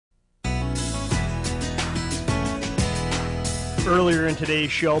Earlier in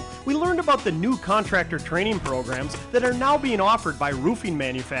today's show, we learned about the new contractor training programs that are now being offered by roofing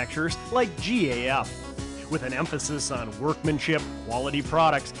manufacturers like GAF. With an emphasis on workmanship, quality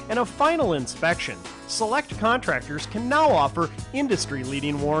products, and a final inspection, select contractors can now offer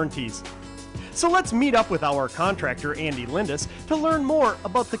industry-leading warranties. So let's meet up with our contractor, Andy Lindis, to learn more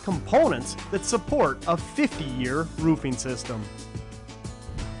about the components that support a 50-year roofing system.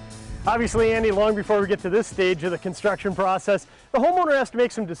 Obviously, Andy, long before we get to this stage of the construction process, the homeowner has to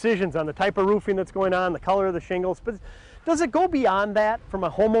make some decisions on the type of roofing that's going on, the color of the shingles. But does it go beyond that from a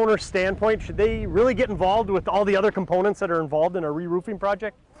homeowner standpoint? Should they really get involved with all the other components that are involved in a re-roofing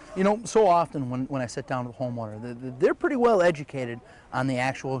project? You know, so often when I sit down with a homeowner, they're pretty well educated on the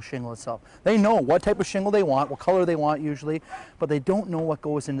actual shingle itself. They know what type of shingle they want, what color they want usually, but they don't know what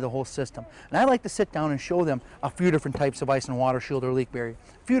goes into the whole system. And I like to sit down and show them a few different types of ice and water shield or leak barrier,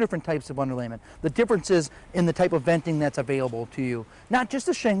 a few different types of underlayment, the differences in the type of venting that's available to you. Not just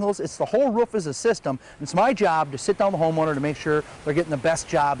the shingles, it's the whole roof as a system. It's my job to sit down with the homeowner to make sure they're getting the best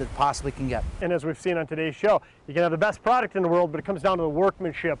job that possibly can get. And as we've seen on today's show, you can have the best product in the world, but it comes down to the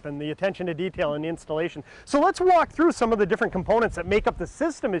workmanship and the attention to detail and the installation. So let's walk through some of the different components that make up the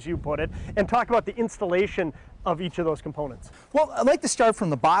system, as you put it, and talk about the installation of each of those components. Well, I'd like to start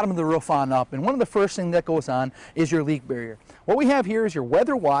from the bottom of the roof on up, and one of the first things that goes on is your leak barrier. What we have here is your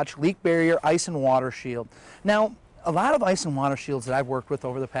Weather Watch leak barrier ice and water shield. Now, a lot of ice and water shields that I've worked with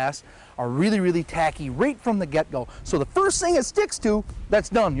over the past are really tacky right from the get-go. So the first thing it sticks to, that's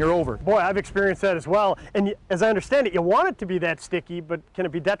done, you're over. Boy, I've experienced that as well. And as I understand it, you want it to be that sticky, but can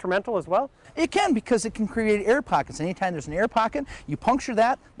it be detrimental as well? It can, because it can create air pockets. Anytime there's an air pocket, you puncture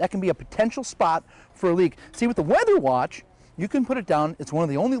that, that can be a potential spot for a leak. See, with the Weather Watch, you can put it down. It's one of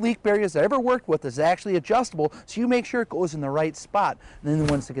the only leak barriers I ever worked with that's actually adjustable, so you make sure it goes in the right spot. And then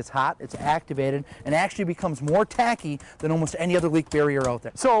once it gets hot, it's activated and actually becomes more tacky than almost any other leak barrier out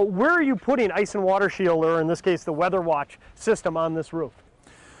there. So where are you putting ice and water shield, or in this case the Weather Watch system, on this roof?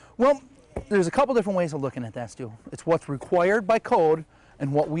 Well, there's a couple different ways of looking at that, Stu. It's what's required by code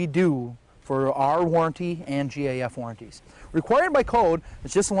and what we do for our warranty and GAF warranties. Required by code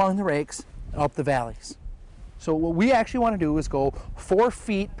is just along the rakes, up the valleys. So what we actually want to do is go 4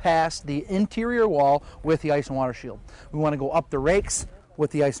 feet past the interior wall with the ice and water shield. We want to go up the rakes with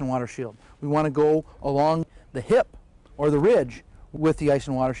the ice and water shield. We want to go along the hip or the ridge with the ice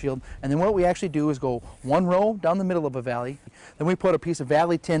and water shield. And then what we actually do is go 1 row down the middle of a valley. Then we put a piece of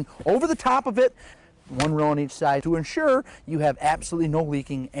valley tin over the top of it, 1 row on each side, to ensure you have absolutely no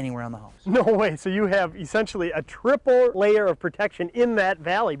leaking anywhere on the house. No way. So you have essentially a triple layer of protection in that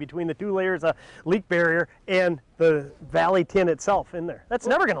valley between the 2 layers of leak barrier and the valley tin itself in there. That's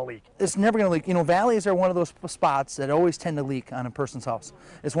never going to leak. It's never going to leak. You know, valleys are one of those spots that always tend to leak on a person's house.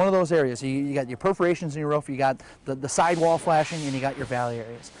 It's one of those areas. You got your perforations in your roof, you got the sidewall flashing, and you got your valley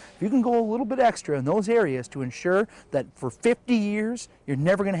areas. If you can go a little bit extra in those areas to ensure that for 50 years you're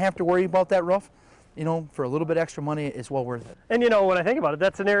never going to have to worry about that roof, you know, for a little bit extra money, it's well worth it. And you know, when I think about it,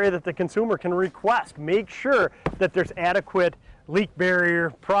 that's an area that the consumer can request. Make sure that there's adequate leak barrier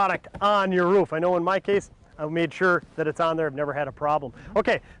product on your roof. I know in my case, I've made sure that it's on there. I've never had a problem.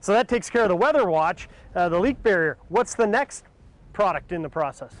 Okay, so that takes care of the Weather Watch, the leak barrier. What's the next product in the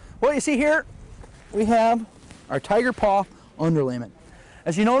process? Well, you see here, we have our Tiger Paw underlayment.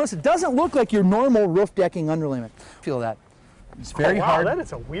 As you notice, it doesn't look like your normal roof decking underlayment. Feel that. It's very hard. That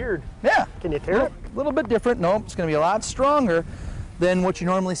is a weird. Yeah. Can you tear it? A little bit different. No, it's going to be a lot stronger than what you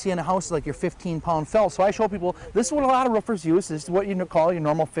normally see in a house, like your 15-pound felt. So I show people, this is what a lot of roofers use. This is what you call your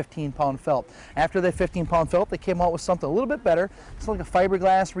normal 15-pound felt. After the 15-pound felt, they came out with something a little bit better. It's like a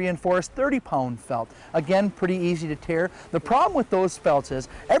fiberglass reinforced 30-pound felt. Again, pretty easy to tear. The problem with those felts is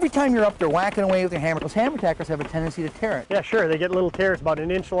every time you're up there whacking away with your hammer, those hammer tackers have a tendency to tear it. Yeah, sure. They get little tears about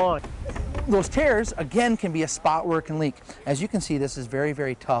 1 inch long. Those tears, again, can be a spot where it can leak. As you can see, this is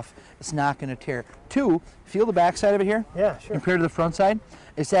very tough. It's not going to tear. 2, feel the back side of it here? Yeah, sure. Compared to the front side,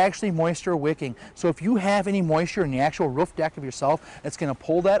 it's actually moisture wicking. So if you have any moisture in the actual roof deck of yourself, it's going to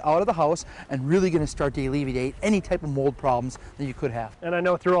pull that out of the house and really going to start to alleviate any type of mold problems that you could have. And I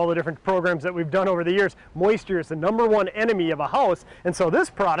know through all the different programs that we've done over the years, moisture is the #1 enemy of a house. And so this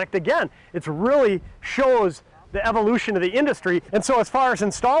product, again, it really shows the evolution of the industry. And so as far as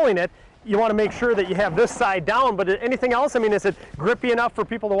installing it, you want to make sure that you have this side down, but anything else? I mean, is it grippy enough for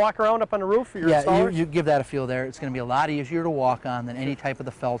people to walk around up on the roof? Yeah, you give that a feel there. It's going to be a lot easier to walk on than any type of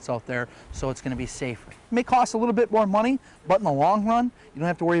the felts out there, so it's going to be safer. It may cost a little bit more money, but in the long run, you don't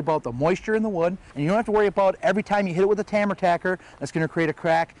have to worry about the moisture in the wood, and you don't have to worry about every time you hit it with a hammer tacker, that's going to create a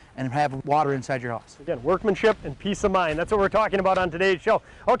crack and have water inside your house. Again, workmanship and peace of mind. That's what we're talking about on today's show.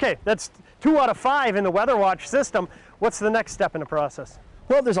 Okay, that's 2 out of 5 in the Weather Watch system. What's the next step in the process?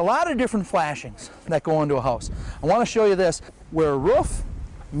 Well, there's a lot of different flashings that go into a house. I want to show you this. Where a roof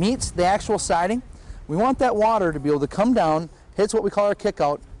meets the actual siding, we want that water to be able to come down, hits what we call our kick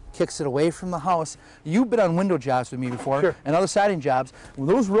out, kicks it away from the house. You've been on window jobs with me before, sure, and other siding jobs. When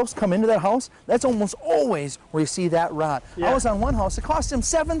those roofs come into that house, that's almost always where you see that rot. Yeah. I was on one house, it cost them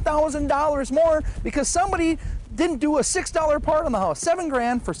 $7,000 more because somebody didn't do a $6 part on the house. $7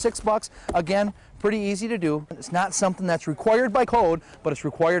 grand for $6. Again, pretty easy to do. It's not something that's required by code, but it's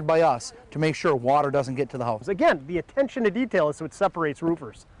required by us to make sure water doesn't get to the house. Again, the attention to detail is what separates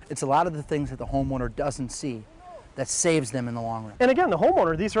roofers. It's a lot of the things that the homeowner doesn't see that saves them in the long run. And again, the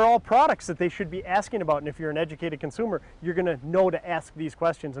homeowner, these are all products that they should be asking about, and if you're an educated consumer, you're going to know to ask these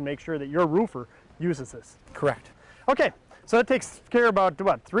questions and make sure that your roofer uses this. Correct. Okay, so that takes care of about,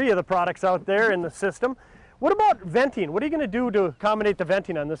 what, 3 of the products out there in the system. What about venting? What are you going to do to accommodate the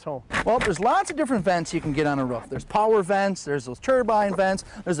venting on this home? Well, there's lots of different vents you can get on a roof. There's power vents, there's those turbine vents,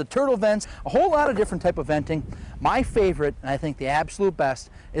 there's the turtle vents, a whole lot of different type of venting. My favorite, and I think the absolute best,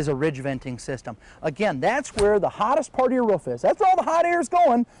 is a ridge venting system. Again, that's where the hottest part of your roof is. That's where all the hot air is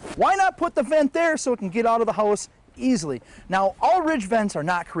going. Why not put the vent there so it can get out of the house easily? Now, all ridge vents are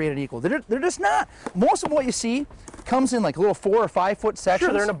not created equal. They're just not. Most of what you see comes in like little 4 or 5 foot sections.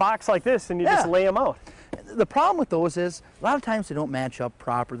 Sure, they're in a box like this and you just lay them out. The problem with those is a lot of times they don't match up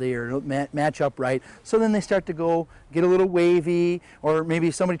properly or don't match up right, so then they start to get a little wavy, or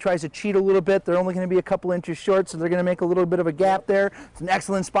maybe somebody tries to cheat a little bit. They're only going to be a couple inches short, so they're going to make a little bit of a gap there. It's an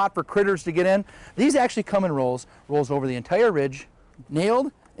excellent spot for critters to get in. These actually come in rolls over the entire ridge,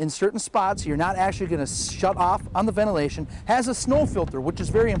 nailed in certain spots. You're not actually going to shut off on the ventilation. Has a snow filter, which is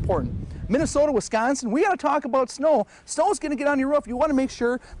very important. Minnesota, Wisconsin, we got to talk about snow. Snow's going to get on your roof. You want to make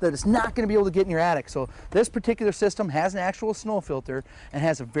sure that it's not going to be able to get in your attic. So this particular system has an actual snow filter and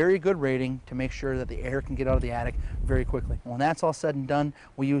has a very good rating to make sure that the air can get out of the attic very quickly. When that's all said and done,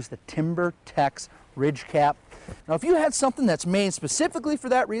 we use the Timber Tex ridge cap. Now, if you had something that's made specifically for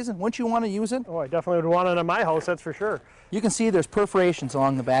that reason, wouldn't you want to use it? Oh, I definitely would want it in my house, that's for sure. You can see there's perforations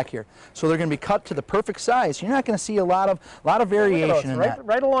along the back here, so they're going to be cut to the perfect size. You're not going to see a lot of variation in that.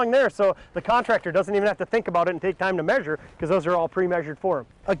 Right along there, so the contractor doesn't even have to think about it and take time to measure, because those are all pre-measured for him.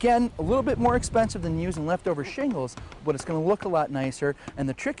 Again, a little bit more expensive than using leftover shingles, but it's going to look a lot nicer. And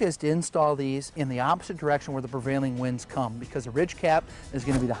the trick is to install these in the opposite direction where the prevailing winds come, because the ridge cap is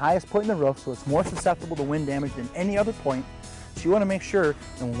going to be the highest point in the roof, so it's more susceptible to wind damage than any other point. So you want to make sure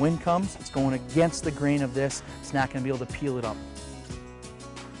that when wind comes, it's going against the grain of this. It's not going to be able to peel it up.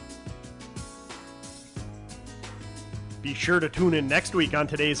 Be sure to tune in next week on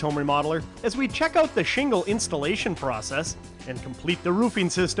Today's Home Remodeler as we check out the shingle installation process and complete the roofing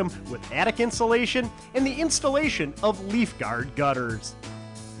system with attic insulation and the installation of LeafGuard gutters.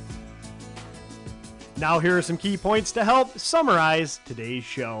 Now here are some key points to help summarize today's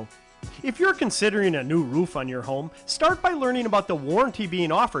show. If you're considering a new roof on your home, start by learning about the warranty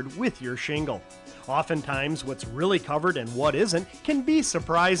being offered with your shingle. Oftentimes, what's really covered and what isn't can be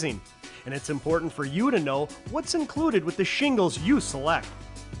surprising, and it's important for you to know what's included with the shingles you select.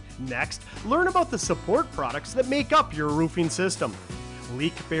 Next, learn about the support products that make up your roofing system.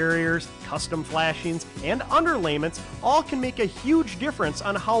 Leak barriers, custom flashings, and underlayments all can make a huge difference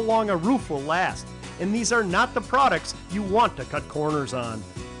on how long a roof will last, and these are not the products you want to cut corners on.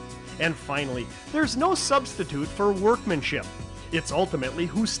 And finally, there's no substitute for workmanship. It's ultimately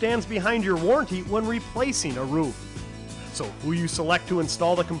who stands behind your warranty when replacing a roof. So who you select to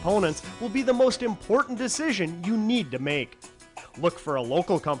install the components will be the most important decision you need to make. Look for a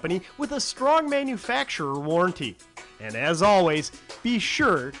local company with a strong manufacturer warranty. And as always, be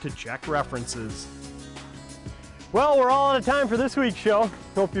sure to check references. Well, we're all out of time for this week's show.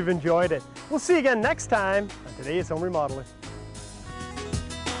 Hope you've enjoyed it. We'll see you again next time on Today's Home Remodeler.